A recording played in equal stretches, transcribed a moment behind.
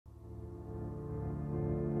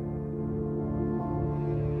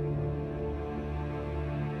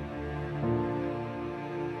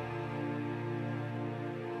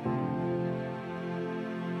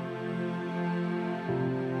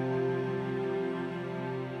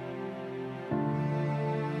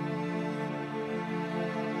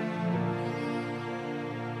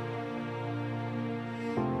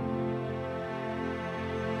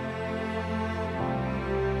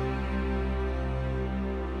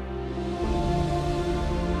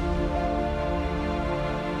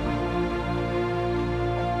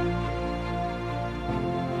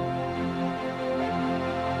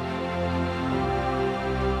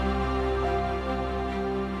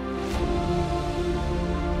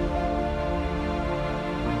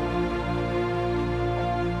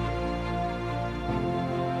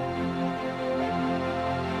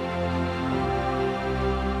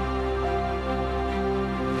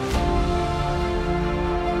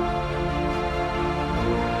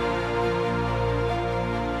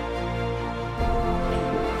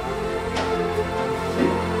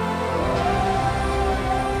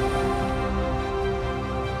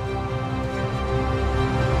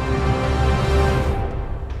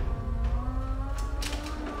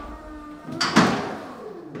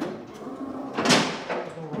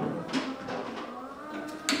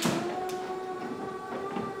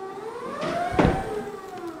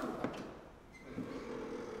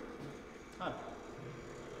Oh,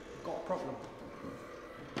 got a problem.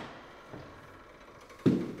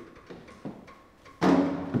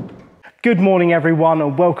 Good morning everyone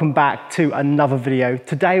and welcome back to another video.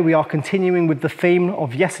 Today we are continuing with the theme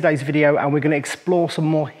of yesterday's video and we're going to explore some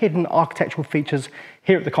more hidden architectural features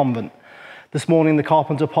here at the convent. This morning the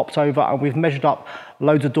carpenter popped over and we've measured up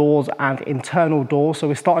loads of doors and internal doors, so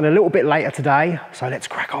we're starting a little bit later today, so let's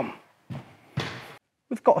crack on.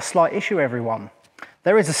 We've got a slight issue everyone.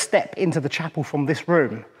 There is a step into the chapel from this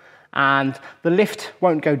room and the lift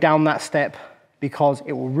won't go down that step because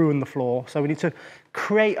it will ruin the floor. So we need to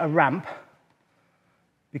create a ramp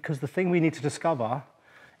because the thing we need to discover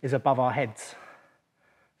is above our heads.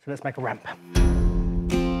 So let's make a ramp.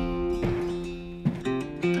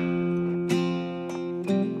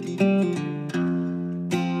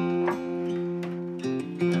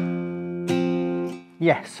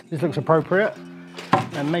 Yes, this looks appropriate.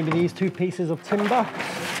 And maybe these two pieces of timber.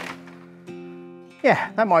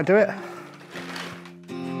 Yeah, that might do it.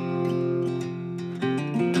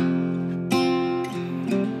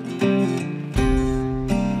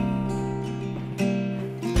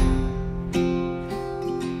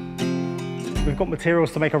 We've got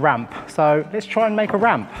materials to make a ramp, so let's try and make a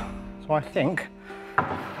ramp. So I think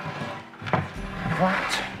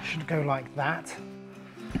that should go like that.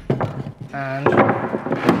 And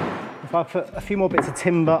if I put a few more bits of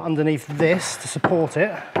timber underneath this to support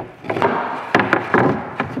it,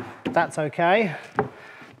 that's okay.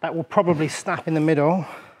 That will probably snap in the middle.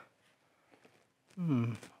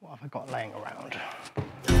 What have I got laying around?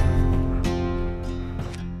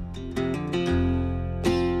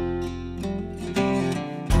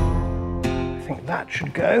 I think that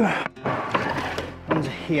should go under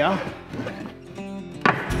here,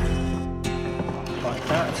 like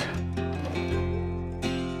that.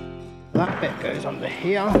 That bit goes under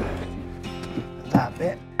here, that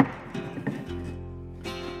bit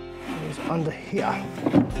goes under here.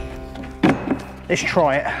 Let's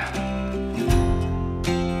try it.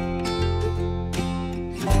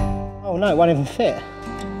 Oh no, it won't even fit.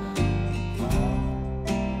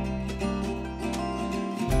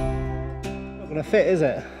 Not gonna fit, is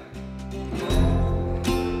it?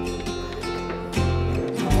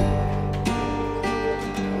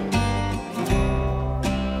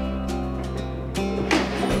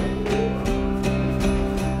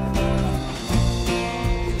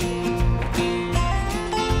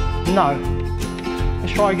 No.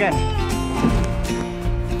 Let's try again.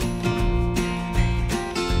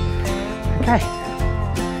 Okay.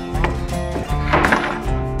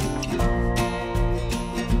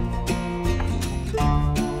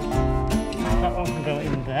 That one can go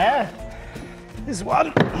in there. This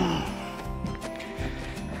one.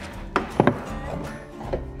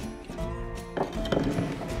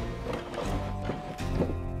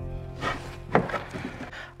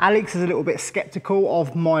 Alex is a little bit skeptical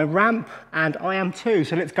of my ramp, and I am too,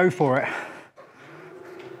 so let's go for it.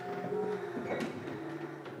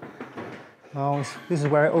 Oh, this is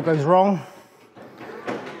where it all goes wrong.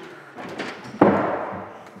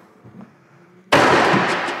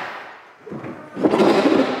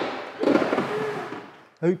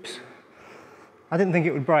 Oops. I didn't think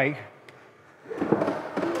it would break.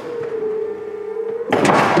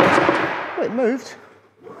 Oh, it moved.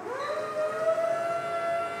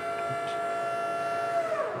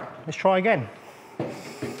 Let's try again.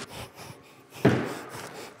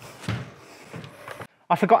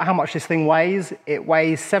 I forgot how much this thing weighs. It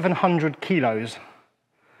weighs 700 kilos.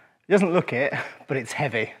 It doesn't look it, but it's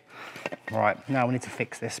heavy. Right, now we need to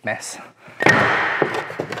fix this mess.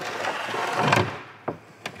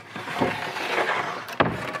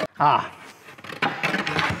 Ah.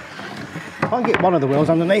 If I can get one of the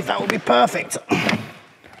wheels underneath, that would be perfect.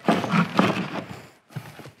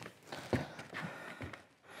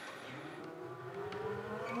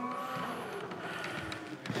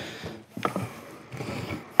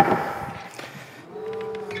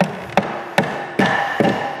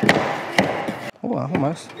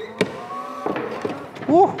 Almost.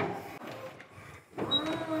 Ooh.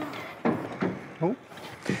 Oh,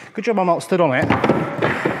 good job I'm not stood on it.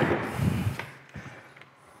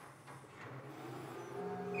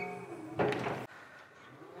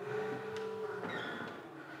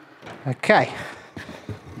 Okay,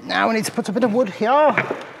 now we need to put a bit of wood here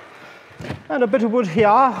and a bit of wood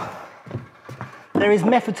here. There is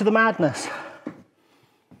method to the madness.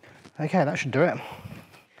 Okay, that should do it.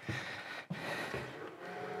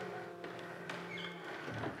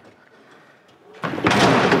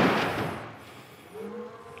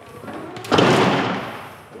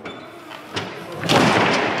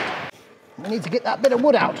 We need to get that bit of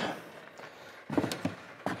wood out.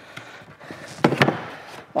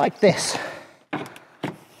 like this.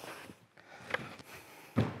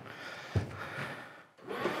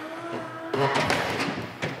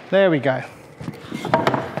 There we go.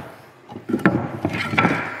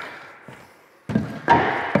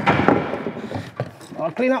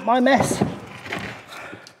 I'll clean up my mess.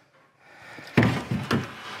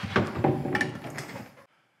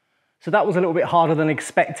 So that was a little bit harder than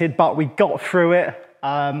expected, but we got through it.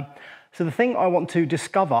 So the thing I want to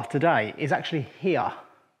discover today is actually here.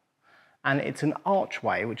 And it's an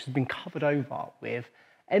archway which has been covered over with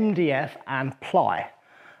MDF and ply.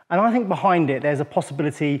 And I think behind it there's a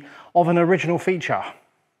possibility of an original feature.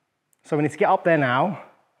 So we need to get up there now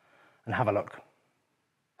and have a look.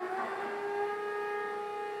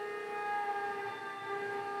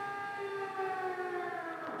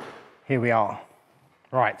 Here we are.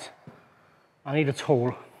 Right, I need a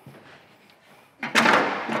tool.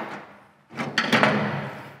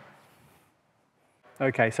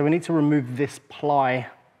 Okay, so we need to remove this ply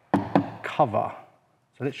cover.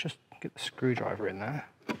 So let's just get the screwdriver in there.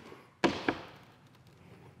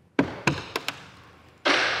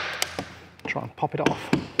 Try and pop it off.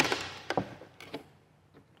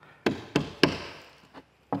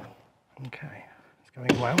 Okay, it's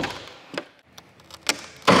going well.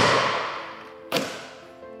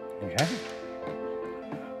 Okay,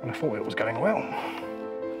 well, I thought it was going well.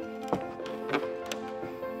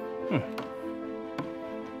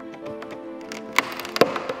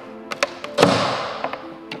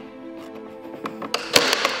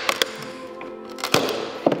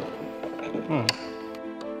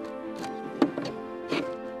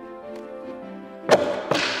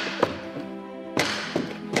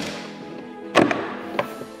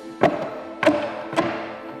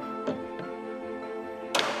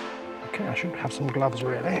 Okay, I should have some gloves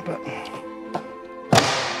really, but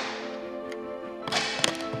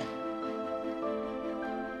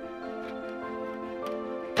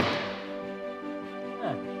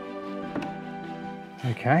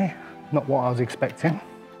okay, not what I was expecting.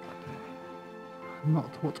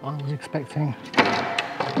 Not what I was expecting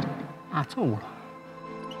at all.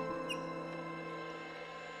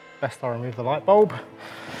 Best I remove the light bulb.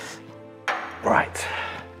 Right.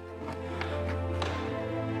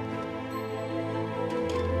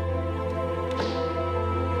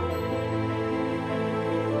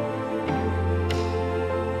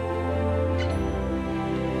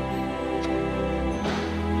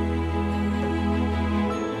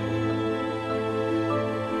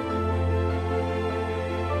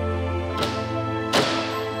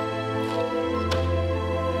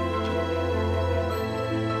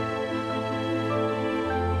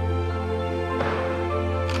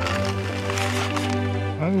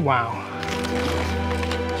 Oh, wow.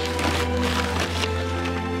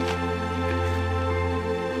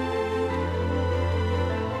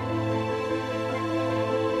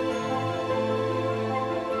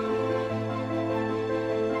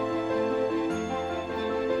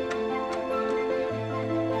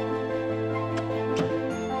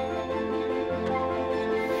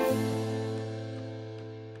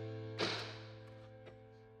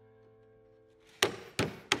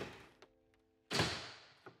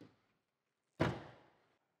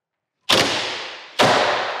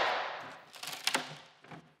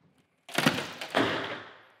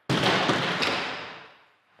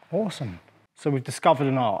 Awesome. So we've discovered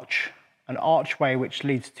an archway which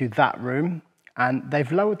leads to that room, and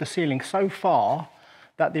they've lowered the ceiling so far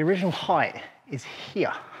that the original height is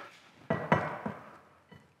here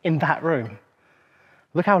in that room.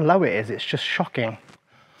 Look how low it is, it's just shocking.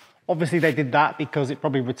 Obviously they did that because it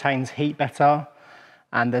probably retains heat better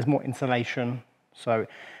and there's more insulation, so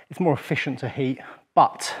it's more efficient to heat.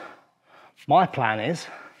 But my plan is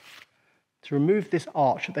to remove this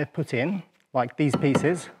arch that they've put in, like these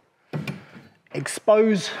pieces,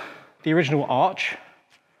 expose the original arch,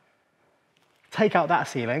 take out that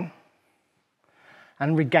ceiling,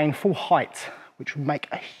 and regain full height, which would make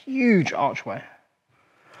a huge archway.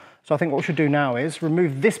 So I think what we should do now is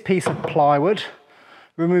remove this piece of plywood,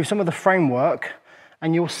 remove some of the framework,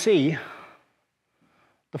 and you'll see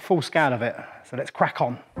the full scale of it. So let's crack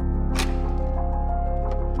on.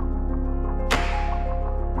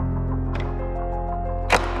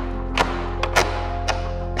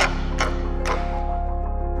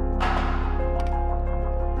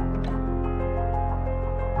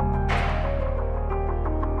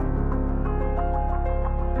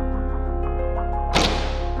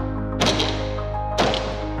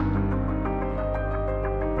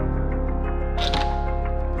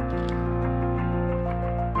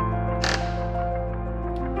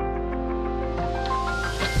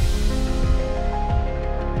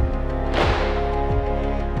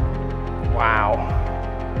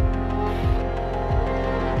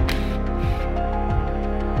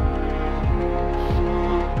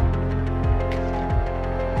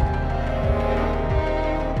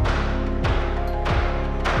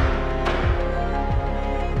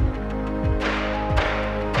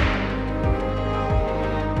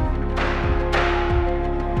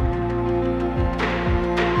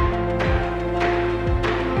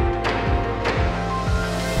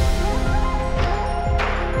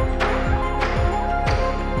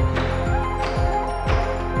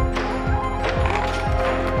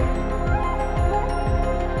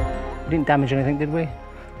 didn't damage anything, did we?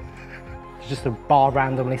 It's just a bar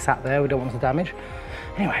randomly sat there, we don't want to damage.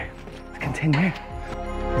 Anyway, let's continue.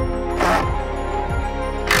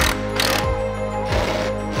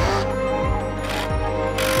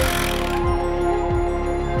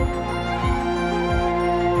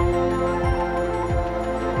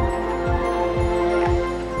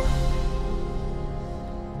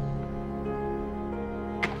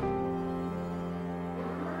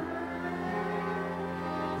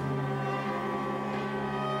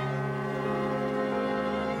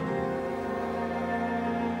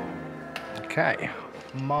 Okay,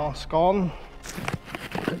 mask on.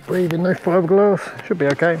 Breathe in no fiberglass. Should be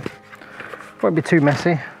okay. Won't be too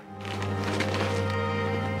messy.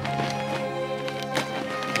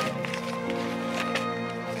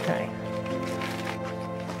 Okay.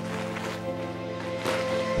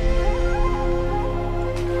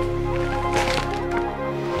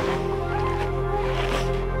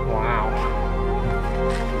 Wow.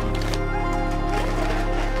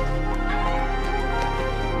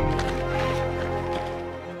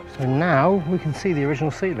 So now we can see the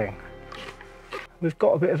original ceiling. We've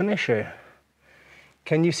got a bit of an issue.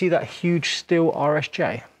 Can you see that huge steel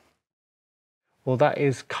RSJ? Well, that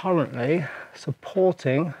is currently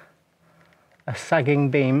supporting a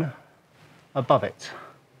sagging beam above it.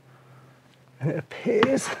 And it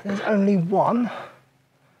appears there's only one,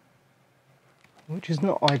 which is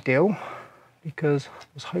not ideal because I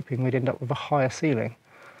was hoping we'd end up with a higher ceiling.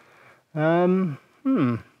 Wow.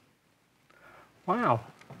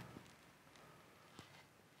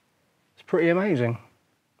 Pretty amazing,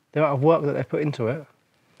 the amount of work that they put into it.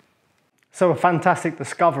 So a fantastic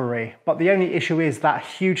discovery, but the only issue is that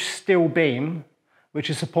huge steel beam which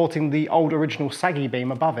is supporting the old original saggy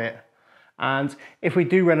beam above it. And if we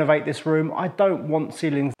do renovate this room, I don't want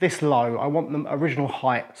ceilings this low, I want them original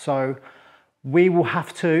height. So we will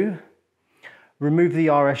have to remove the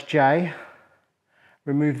RSJ,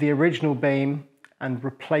 remove the original beam and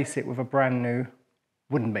replace it with a brand new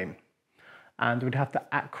wooden beam. And we'd have to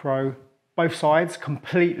acro both sides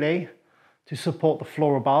completely to support the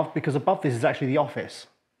floor above, because above this is actually the office.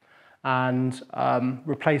 And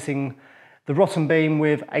replacing the rotten beam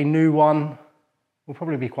with a new one will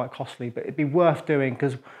probably be quite costly, but it'd be worth doing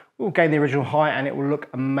because we'll gain the original height and it will look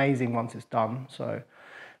amazing once it's done. So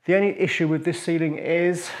the only issue with this ceiling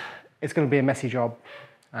is it's going to be a messy job.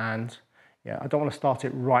 And yeah, I don't want to start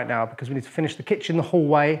it right now because we need to finish the kitchen, the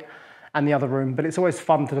hallway and the other room, but it's always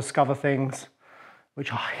fun to discover things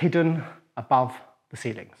which are hidden above the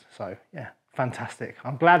ceilings. So yeah, fantastic.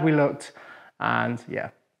 I'm glad we looked, and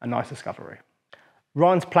yeah, a nice discovery.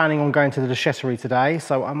 Ryan's planning on going to the déchetterie today,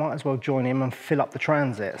 so I might as well join him and fill up the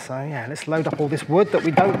transit. So yeah, let's load up all this wood that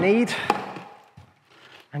we don't need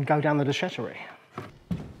and go down the déchetterie.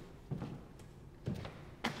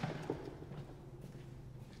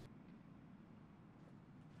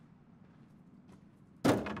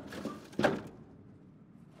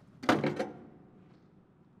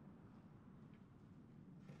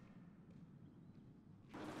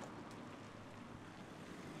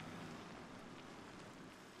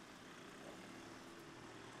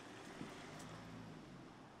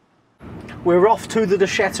 We're off to the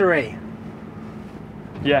déchetterie.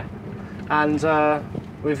 Yeah. And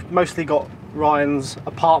we've mostly got Ryan's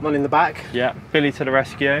apartment in the back. Yeah, Billy to the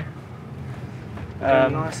rescue.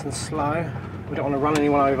 Nice and slow. We don't want to run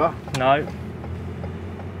anyone over. No.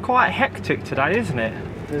 Quite hectic today, isn't it?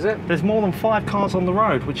 Is it? There's more than 5 cars on the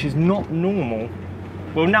road, which is not normal.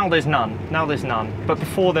 Well, now there's none. Now there's none. But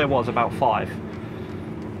before there was about 5.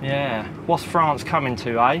 Yeah. What's France coming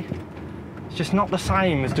to, eh? It's just not the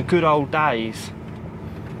same as the good old days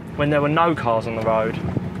when there were no cars on the road.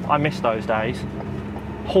 I miss those days.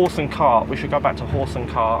 Horse and cart, we should go back to horse and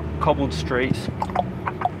cart. Cobbled streets.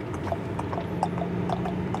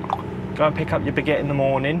 Go and pick up your baguette in the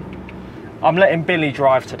morning. I'm letting Billy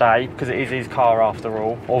drive today because it is his car after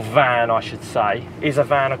all, or van I should say. Is a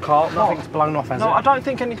van a car? Nothing's blown off, has it? No, I don't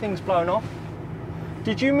think anything's blown off.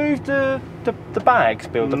 Did you move the bags,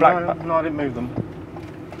 Bill? The black bags? No, I didn't move them.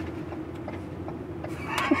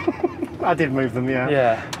 I did move them, yeah.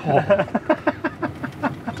 Yeah.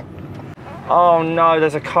 Oh no,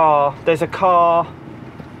 there's a car. There's a car.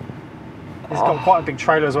 It's got quite a big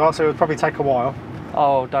trailer as well, so it would probably take a while.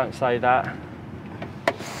 Oh, don't say that.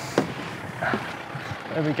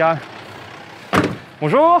 There we go.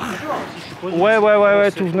 Bonjour.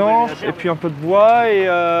 Ouais, tout venant. Et puis un peu de bois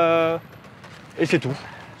et c'est tout.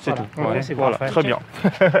 C'est tout. Ouais, voilà, très bien.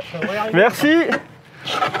 Merci.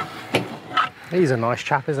 He's a nice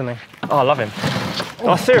chap, isn't he? Oh, I love him.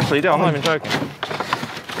 Oh, seriously, I'm not even joking.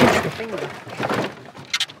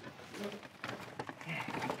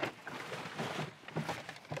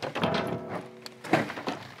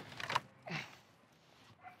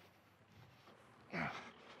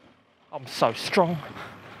 I'm so strong.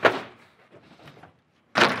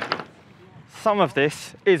 Some of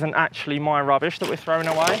this isn't actually my rubbish that we're throwing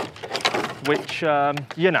away, which,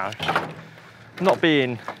 you know, not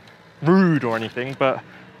being rude or anything, but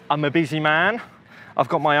I'm a busy man. I've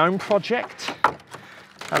got my own project,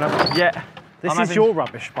 and This is your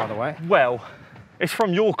rubbish, by the way. Well, it's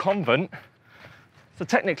from your convent, so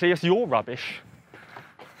technically it's your rubbish.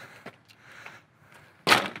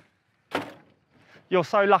 You're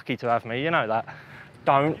so lucky to have me, you know that.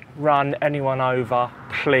 Don't run anyone over,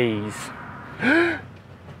 please.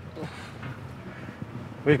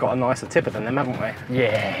 We've got a nicer tipper than them, haven't we?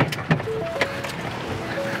 Yeah.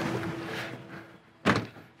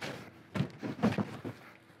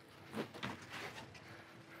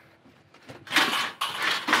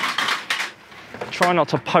 Try not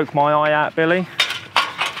to poke my eye out, Billy.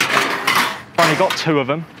 I've only got 2 of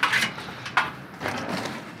them.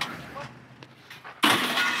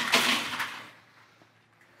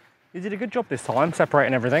 You did a good job this time,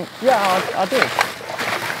 separating everything. Yeah, I did.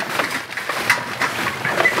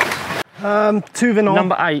 Two vinyl.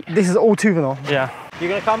 Number 8. This is all two vinyl. Yeah. You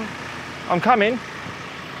gonna come? I'm coming.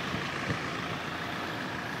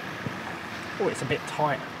 Oh, it's a bit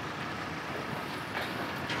tight.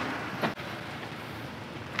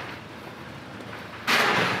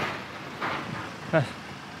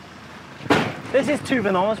 This is two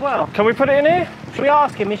vinyl as well. Can we put it in here? Should we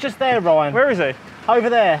ask him? He's just there, Ryan. Where is he? Over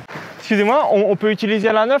there. Excusez-moi, on peut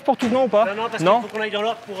utiliser la 9 pour tout non ou pas? Non, parce qu'il faut qu'on aille dans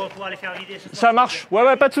l'ordre pour aller faire vider ce soir. Ça marche.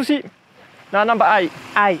 Ouais, pas de souci. Now, number 8.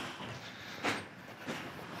 8.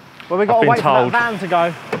 Well, we've got to been wait for told. that van to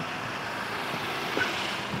go.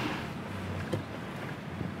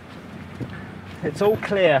 It's all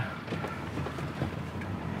clear.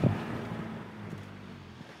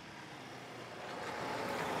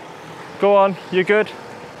 Go on, you're good.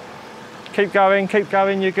 Keep going,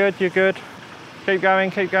 you're good, you're good. Keep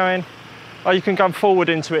going. Oh, you can come forward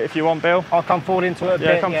into it if you want, Bill. I'll come forward into it a bit.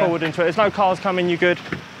 Yeah, come forward into it. There's no cars coming, you're good.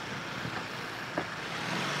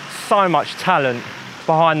 So much talent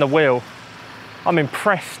behind the wheel. I'm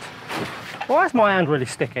impressed. Why is my hand really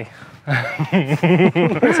sticky?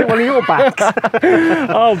 Is it one of your bags?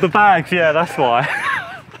 Oh, the bags, yeah, that's why.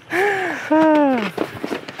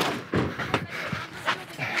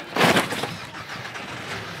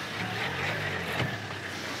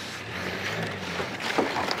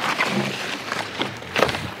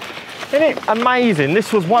 Isn't it amazing?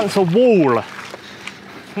 This was once a wall.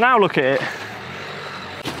 Now look at it.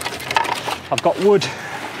 I've got wood.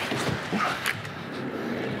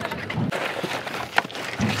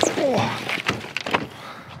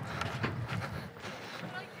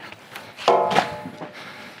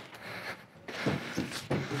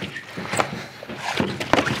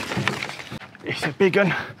 It's a big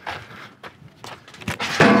one.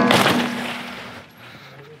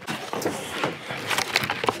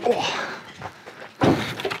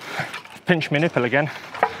 Pinch my nipple again.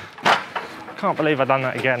 Can't believe I've done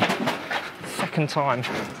that again. Second time.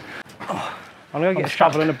 I'm gonna get a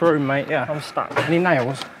shovel and a broom, mate. Yeah. I'm stuck. Any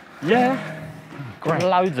nails? Yeah. Great.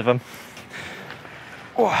 Loads of them.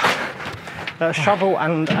 A shovel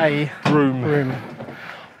and a Broom.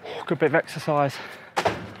 Good bit of exercise.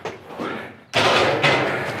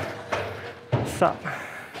 What's up?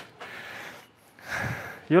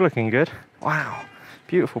 You're looking good. Wow.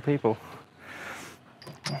 Beautiful people.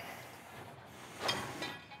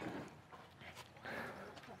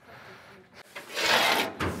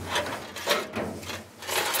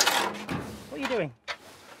 What are you doing?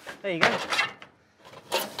 There you go.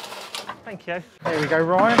 Thank you. There we go,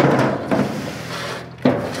 Ryan.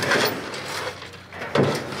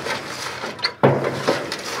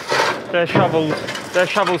 Their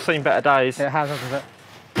shovels seen better days. It has, hasn't it?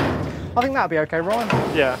 I think that'll be okay, Ryan.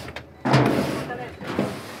 Yeah.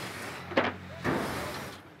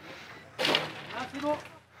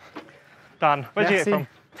 Done. Where'd you get it from?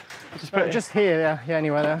 Just put it Just here, yeah,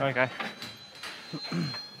 anywhere there. Okay.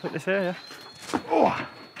 Put this here, yeah. Oh.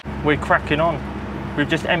 We're cracking on. We've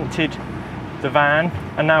just emptied the van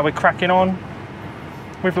and now we're cracking on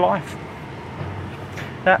with life.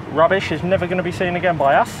 That rubbish is never going to be seen again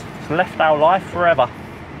by us. It's left our life forever.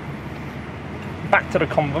 Back to the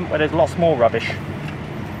convent where there's lots more rubbish.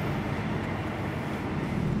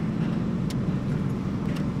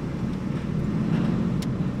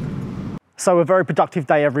 So a very productive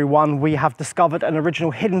day, everyone. We have discovered an original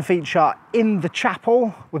hidden feature in the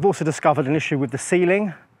chapel. We've also discovered an issue with the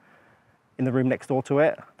ceiling in the room next door to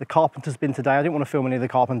it. The carpenter's been today. I didn't want to film any of the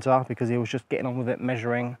carpenter because he was just getting on with it,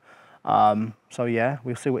 measuring. So yeah,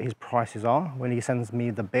 we'll see what his prices are when he sends me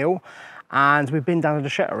the bill. And we've been down to the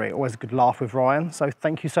Shettery, always a good laugh with Ryan. So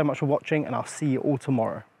thank you so much for watching, and I'll see you all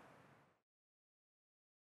tomorrow.